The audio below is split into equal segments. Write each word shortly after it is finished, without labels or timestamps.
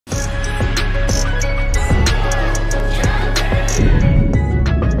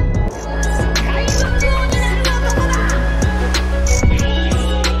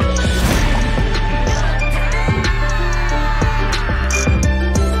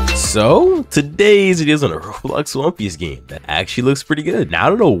So today's video is on a Roblox One Piece game that actually looks pretty good. Now I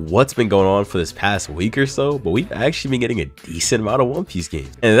don't know what's been going on for this past week or so, but we've actually been getting a decent amount of One Piece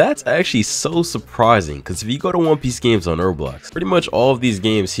games. And that's actually so surprising because if you go to One Piece games on Roblox, pretty much all of these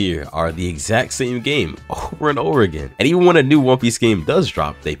games here are the exact same game over and over again. And even when a new One Piece game does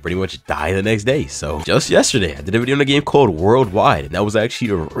drop, they pretty much die the next day. So just yesterday, I did a video on a game called Worldwide, and that was actually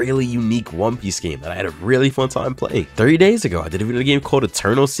a really unique One Piece game that I had a really fun time playing. 30 days ago, I did a video on a game called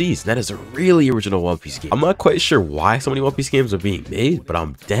Eternal Seas, and that is a really original One Piece game. I'm not quite sure why so many One Piece games are being made, but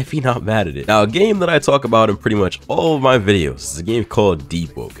I'm definitely not mad at it. Now, a game that I talk about in pretty much all of my videos is a game called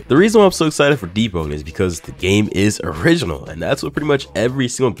Deep Woken. The reason why I'm so excited for Deep Woken is because the game is original, and that's what pretty much every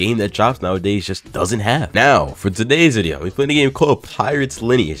single game that drops nowadays just doesn't have. Now, for today's video, we played a game called Pirates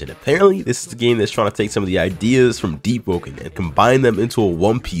Lineage, and apparently this is a game that's trying to take some of the ideas from Deep Woken and combine them into a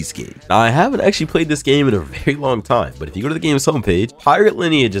One Piece game. Now, I haven't actually played this game in a very long time, but if you go to the game's homepage, Pirate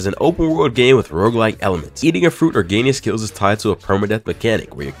Lineage is an open world game with roguelike elements. Eating a fruit or gaining skills is tied to a permadeath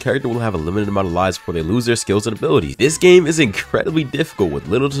mechanic where your character will have a limited amount of lives before they lose their skills and abilities. This game is incredibly difficult with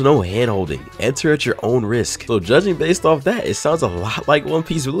little to no handholding. Enter at your own risk. So judging based off that, it sounds a lot like One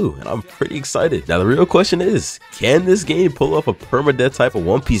Piece Blue, and I'm pretty excited. Now the real question is, can this game pull off a permadeath type of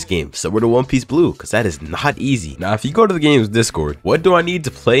One Piece game similar to One Piece Blue? Because that is not easy. Now if you go to the game's Discord, what do I need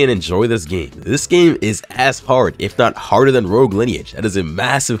to play and enjoy this game? This game is as hard, if not harder than Rogue Lineage. That is a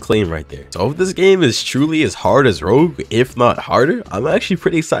massive claim right there. So if this game is truly as hard as Rogue, if not harder, I'm actually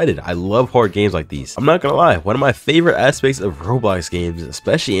pretty excited. I love hard games like these. I'm not gonna lie, one of my favorite aspects of Roblox games,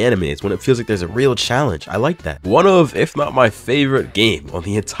 especially anime, is when it feels like there's a real challenge. I like that. One of, if not my favorite game on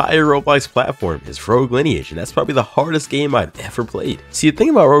the entire Roblox platform is Rogue Lineage, and that's probably the hardest game I've ever played. See, the thing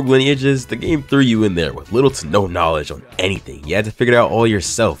about Rogue Lineage is the game threw you in there with little to no knowledge on anything. You had to figure it out all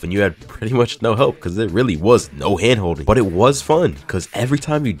yourself, and you had pretty much no help because there really was no handholding. But it was fun because every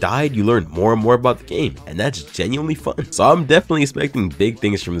time you died, you learned more and more about the game, and that's genuinely fun. So I'm definitely expecting big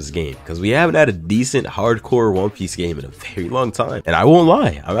things from this game because we haven't had a decent hardcore One Piece game in a very long time. And I won't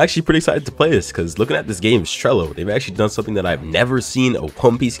lie, I'm actually pretty excited to play this because looking at this game's Trello, they've actually done something that I've never seen a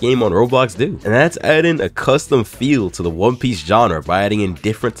One Piece game on Roblox do, and that's adding a custom feel to the One Piece genre by adding in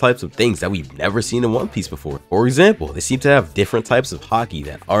different types of things that we've never seen in One Piece before. For example, they seem to have different types of hockey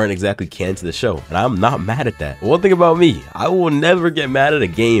that aren't exactly canon to the show, and I'm not mad at that. But one thing about me, I will never get mad at a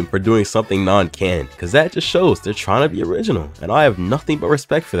game for doing something non-canon, because that just shows they're trying to be original, and I have nothing but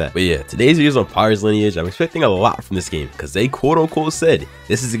respect for that. But yeah, today's video is on Pirates Lineage. I'm expecting a lot from this game because they quote-unquote said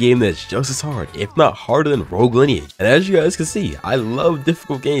this is a game that's just as hard, if not harder than Rogue Lineage. And as you guys can see, I love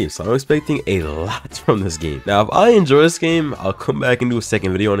difficult games, so I'm expecting a lot from this game. Now, if I enjoy this game, I'll come back and do a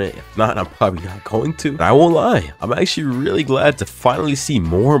second video on it. If not, I'm probably not going to. And I won't lie, I'm actually really glad to finally see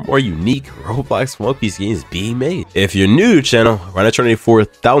more and more unique Roblox One Piece games being made. If you're new to the channel, right at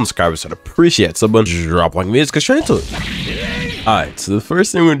 24,000 subscribers, I'd appreciate someone drop like me. Let's get straight into it. Alright, so the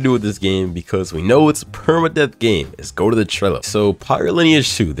first thing we're gonna do with this game, because we know it's a permadeath game, is go to the Trello. So Pirate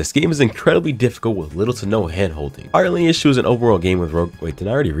Lineage 2, this game is incredibly difficult with little to no hand holding. Pirate Lineage 2 is an overall game with Rogue. Wait, did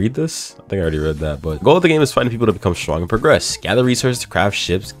I already read this? I think I already read that, but the goal of the game is finding people to become strong and progress, gather resources to craft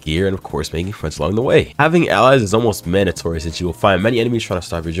ships, gear, and of course making friends along the way. Having allies is almost mandatory since you will find many enemies trying to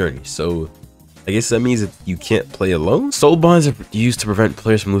stop your journey, so I guess that means that you can't play alone. Soul bonds are used to prevent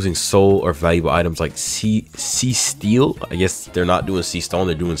players from losing soul or valuable items like sea steel. I guess they're not doing sea stone,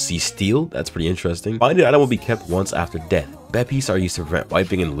 they're doing sea steel. That's pretty interesting. Binded item will be kept once after death. Bet pieces are used to prevent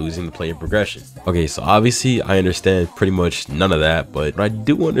wiping and losing the player progression. Okay, so obviously I understand pretty much none of that, but what I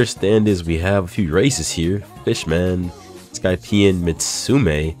do understand is we have a few races here. Fishman, Skypian,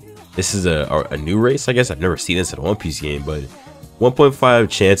 Mitsume. This is a new race, I guess. I've never seen this in a One Piece game, but 1.5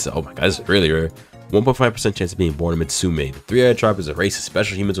 chance, oh my god, this is really rare. 1.5% chance of being born in Mitsume. The three-eyed tribe is a race of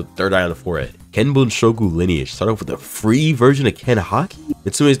special humans with third eye on the forehead. Kenbun Shogu lineage. Start off with a free version of Ken Haki?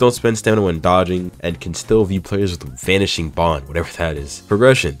 Mitsumes don't spend stamina when dodging and can still view players with a vanishing bond, whatever that is.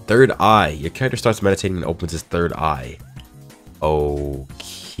 Progression, third eye. Your character starts meditating and opens his third eye.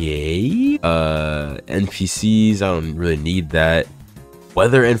 Okay. NPCs, I don't really need that.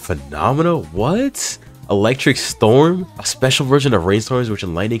 Weather and phenomena? What? Electric Storm, a special version of rainstorms which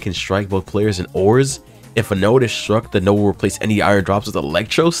in lightning can strike both players and oars. If a node is struck, the node will replace any iron drops with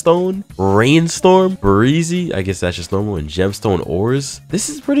Electro Stone. Rainstorm, Breezy, I guess that's just normal, and Gemstone Ores. This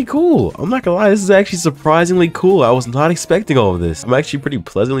is pretty cool. I'm not gonna lie, this is actually surprisingly cool. I was not expecting all of this. I'm actually pretty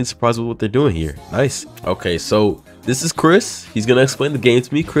pleasantly surprised with what they're doing here. Nice. Okay, so this is Chris. He's gonna explain the game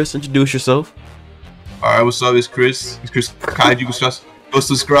to me. Chris, introduce yourself. Alright, what's up? It's Chris. It's Chris Kaiju. Go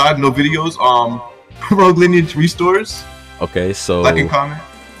subscribe, no videos. Rogue Lineage restores. Okay, so like and comment.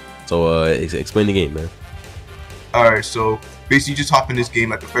 So explain the game, man. Alright, so basically you just hop in this game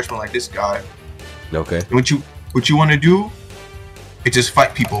like a freshman, like this guy. Okay. And what you want to do is just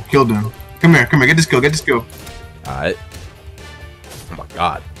fight people, kill them. Come here, get this kill, Alright. Oh my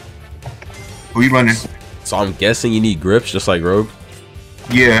god. Where you running? So I'm guessing you need grips just like Rogue?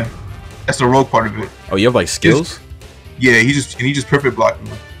 Yeah. That's the rogue part of it. Oh, you have like skills? Yeah, he just perfect blocking.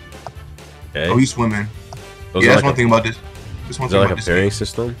 Okay. Oh, he's swimming. Those Yeah, that's like one thing about this. Is that like a pairing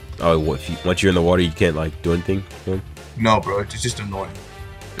system? Oh, what, once you're in the water, you can't like do anything to him? No, bro, it's just annoying.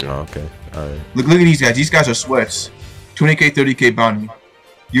 Oh, okay. Alright. Look at these guys. These guys are sweats. 20k, 30k bounty.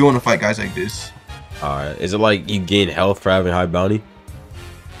 You want to fight guys like this? Alright. Is it like you gain health for having high bounty?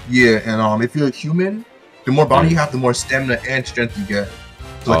 Yeah, and if you're a human, the more bounty you have, the more stamina and strength you get.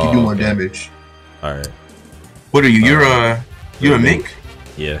 So like you do more damage. Alright. What are you? You're a mink?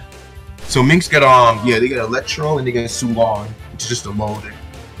 Yeah. So minks get they get electro and they get Sulon, which is just a mode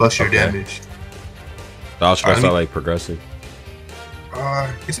plus your damage. So I'll try to like progressing.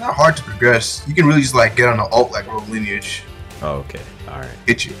 It's not hard to progress. You can really just like get on the alt like Rogue Lineage. Oh, okay. Alright.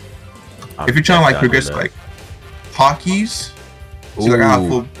 Hit you. If you're trying to like progress like hotkeys, so like I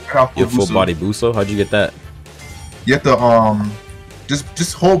have full body boosto. How'd you get that? You have to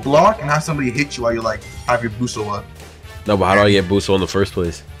just hold block and have somebody hit you while you like have your boosto up. No, but how do I get boosto in the first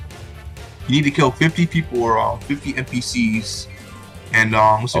place? You need to kill 50 people or 50 NPCs, and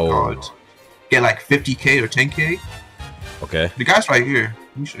what's it called? Get like 50k or 10k. Okay. The guy's right here.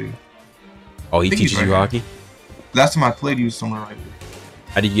 Let me show you. Oh, he teaches you hockey? Last time I played, he was somewhere right here.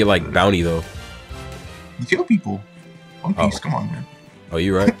 How do you get like bounty though? You kill people. One Piece, come on, man. Oh,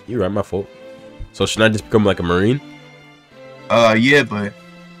 you're right. You're right. My fault. So should I just become like a marine? Yeah, but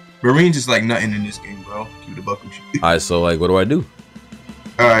marines is like nothing in this game, bro. Keep the buck with you. Alright, so like, what do I do?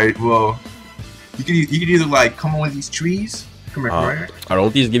 Alright, well, you can either like come on with these trees. Come here, right here.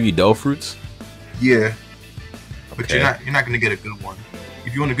 Don't these give you devil fruits? Yeah, but you're not gonna get a good one.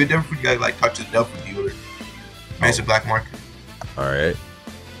 If you want a good devil fruit, you gotta like touch the devil fruit dealer. Man's a black market. All right.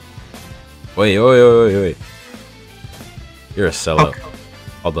 Wait. You're a sellout. Okay.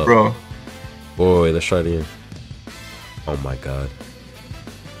 Hold up, bro. Boy, let's try it again. Oh my god.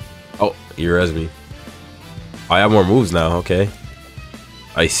 Oh, you res me. I have more moves now. Okay.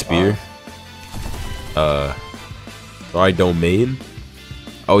 Ice spear. Alright, domain.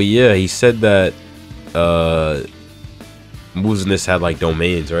 Oh yeah, he said that moves in this had like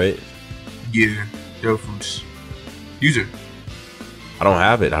domains, right? Yeah, devil fruits. Use it. I don't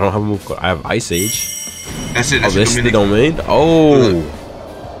have it. I don't have a move code. I have Ice Age. That's it. That's this is the domain. Oh.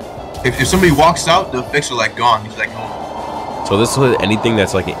 If somebody walks out, the effects are like gone. He's like, no. So this is anything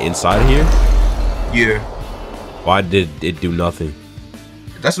that's like inside here? Yeah. Why did it do nothing?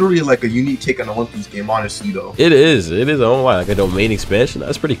 That's really like a unique take on a One Piece game, honestly, though. It is. It is. I don't like a domain expansion.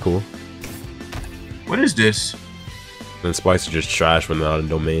 That's pretty cool. What is this? And spikes are just trash when they're not in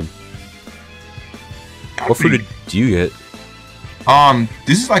domain. What fruit do you get?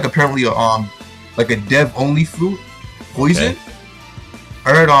 This is like apparently a like a dev only fruit, poison. Okay.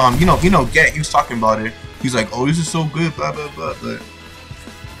 I heard you know Get, he was talking about it. He's like, oh, this is so good, blah blah blah. But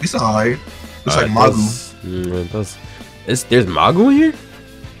it's alright. It's like Magu. There's Magu in here?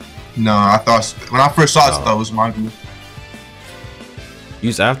 No, I thought when I first saw it, I thought it was Magu.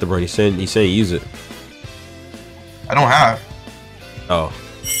 Use Afterburn. He's saying use it. I don't have. Oh.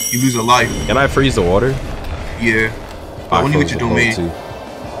 You lose a life. Can I freeze the water? Yeah. But when you get your domain.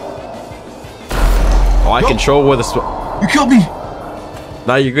 Oh, I control where the. You killed me.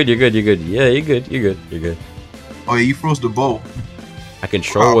 Nah, you're good. Yeah, you're good. Oh yeah, you froze the bow. I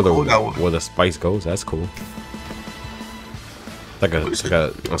control where the spice goes. That's cool. Like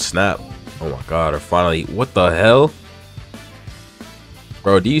a snap. Oh my god! Or finally, what the hell,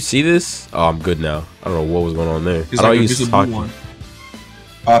 bro? Do you see this? Oh, I'm good now. I don't know what was going on there. How do I use one?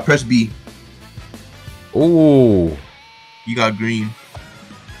 Press B. Ooh. You got green.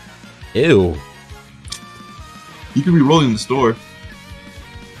 Ew. You can re-roll in the store.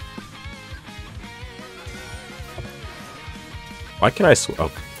 Why can I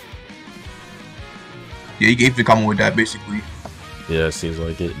okay. Yeah, you gave the comment with that basically. Yeah, it seems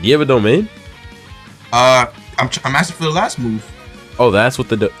like it. Do you have a domain? I'm asking for the last move. Oh, that's what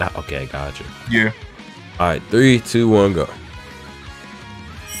the okay, gotcha. Yeah. All right, 3, 2, 1, go.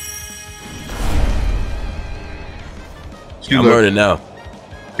 I'm learning now.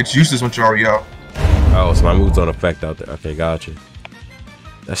 It's useless once you're already out. Oh, so my moves don't affect out there. Okay, gotcha.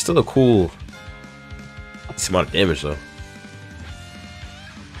 That's still a cool amount of damage though.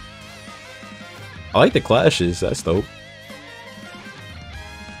 I like the clashes. That's dope.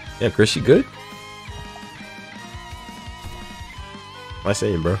 Yeah, Chris, you good? What am I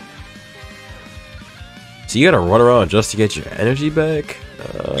saying, bro? So you gotta run around just to get your energy back?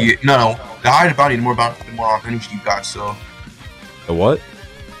 Yeah, no. The higher the bounty, the more energy you got. So. The what?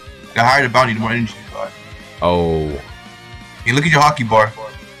 The higher the bounty, the more energy you got. Oh. Hey, look at your hockey bar.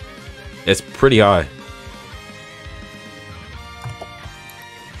 It's pretty high.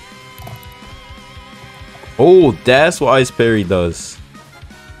 Oh, that's what Ice Parry does.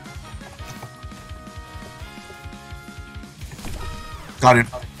 Got it.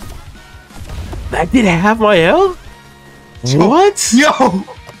 That didn't have my health? What? Yo!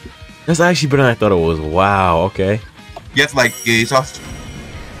 That's actually better than I thought it was. Wow, okay. Yeah, it's like, yeah, it's off.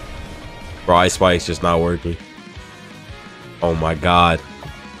 Bro, Ice Spike's just not working. Oh my god.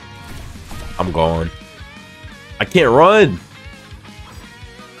 I'm gone. I can't run.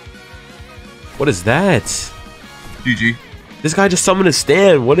 What is that? GG. This guy just summoned a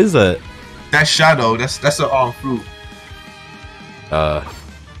stand. What is that? That's shadow. That's a fruit.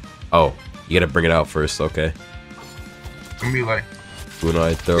 Oh, you gotta bring it out first. Okay. Let me like.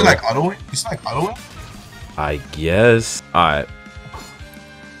 Unai throw. It's like auto. It's like auto. I guess. All right.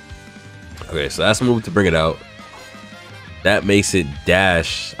 Okay, so that's a move to bring it out. That makes it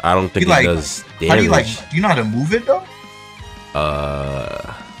dash. I don't think it does damage. How do you like? Do you know how to move it though?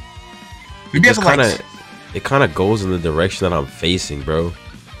 Maybe it kind of goes in the direction that I'm facing, bro.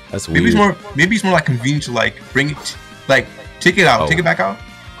 That's weird. Maybe it's more like convenient to like bring it, like take it out, take it back out,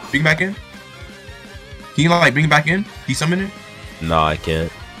 bring it back in. Can you like bring it back in? Can you summon it? No, I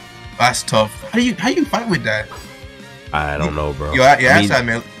can't. That's tough. How do you fight with that? I don't know, bro. Yo, ask that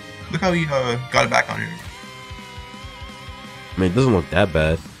man. Look how he got it back on here. I mean, it doesn't look that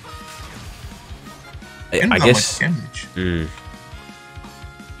bad. I guess.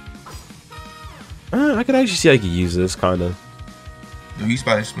 I could actually see I could use this kind of. No, he's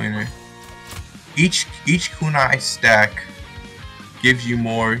about to explain it. Each kunai stack gives you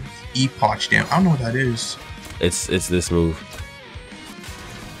more epoch damage. I don't know what that is. It's this move.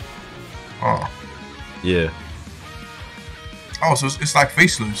 Oh. Yeah. Oh, so it's like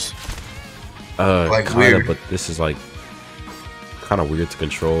faceless. Like kind of, but this is like kind of weird to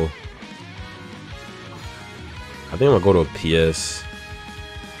control. I think I'm gonna go to a PS.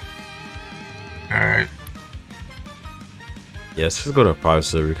 Alright. Yeah, let's just go to a private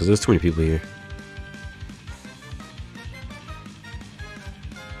server because there's too many people here.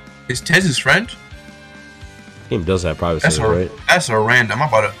 Is Tez his friend? Game does have private server, right? That's a random. I'm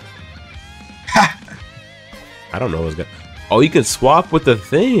about to. Ha! I don't know what's going. Oh, you can swap with the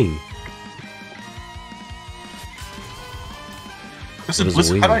thing. I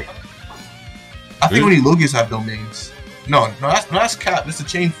think only Logias have domains. No, that's Cap. It's a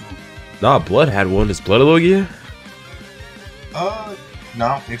chain food. Nah, Blood had one. Is Blood a Logia? No, I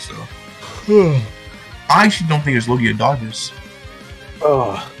don't think so. I actually don't think there's Logia dodges.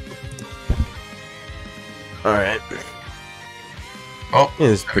 Oh. Alright. Oh. Yeah,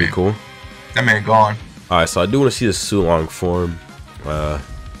 it's pretty cool. That man gone. Alright, so I do want to see the Sulong form. Oh.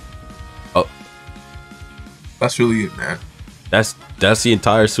 That's really it, man. That's the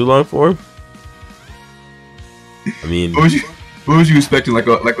entire Sulong form? I mean... What was you expecting? Like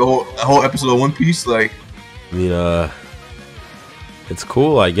a whole episode of One Piece? Like... I mean, it's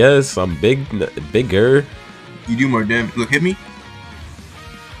cool, I guess. I'm bigger. You do more damage. Look, hit me.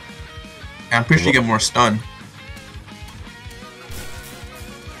 And I'm pretty sure you get more stun.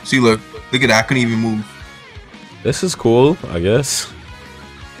 See, look at that. I couldn't even move. This is cool, I guess.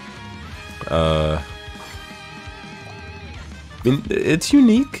 I mean, it's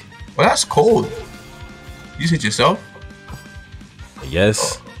unique. Well, that's cold. You just hit yourself.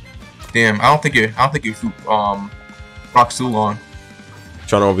 Yes. Oh. Damn, I don't think you're Rock Sulong.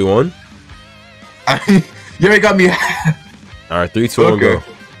 Trying to 1v1? You already got me. Alright, 3, 2, 1, go.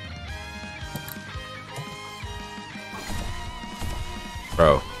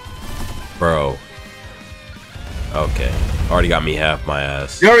 Bro. Okay. Already got me half my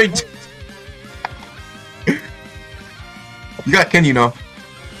ass. You already. You got Ken, you know.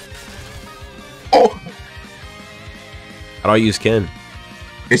 Oh! How do I use Ken?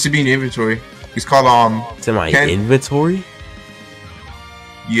 It should be in the inventory. It's called It's in my inventory?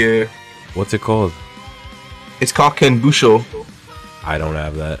 Yeah. What's it called? It's called Ken Busho. I don't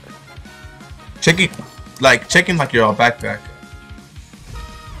have that. Check in like your backpack.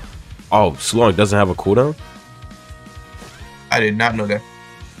 Oh, Sulong doesn't have a cooldown? I did not know that.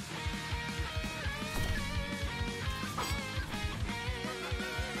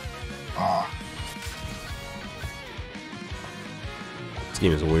 This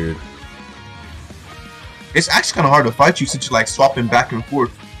game is weird. It's actually kind of hard to fight you since you're like swapping back and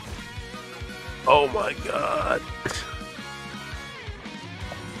forth. Oh my god.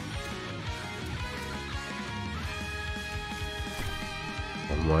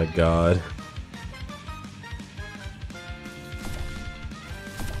 Oh my god.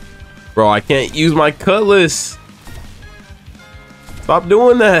 Bro, I can't use my cutlass. Stop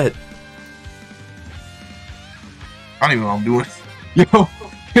doing that. I don't even know what I'm doing. Yo,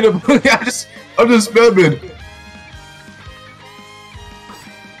 get up. I'm just spamming.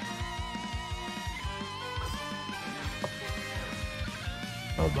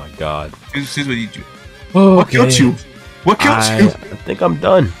 Oh my god. This is what you do. Okay. What killed you? What killed you? I think I'm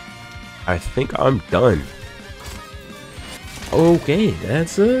done. I think I'm done. Okay,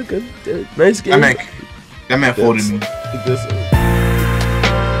 that's a good, nice game. That man folded me. This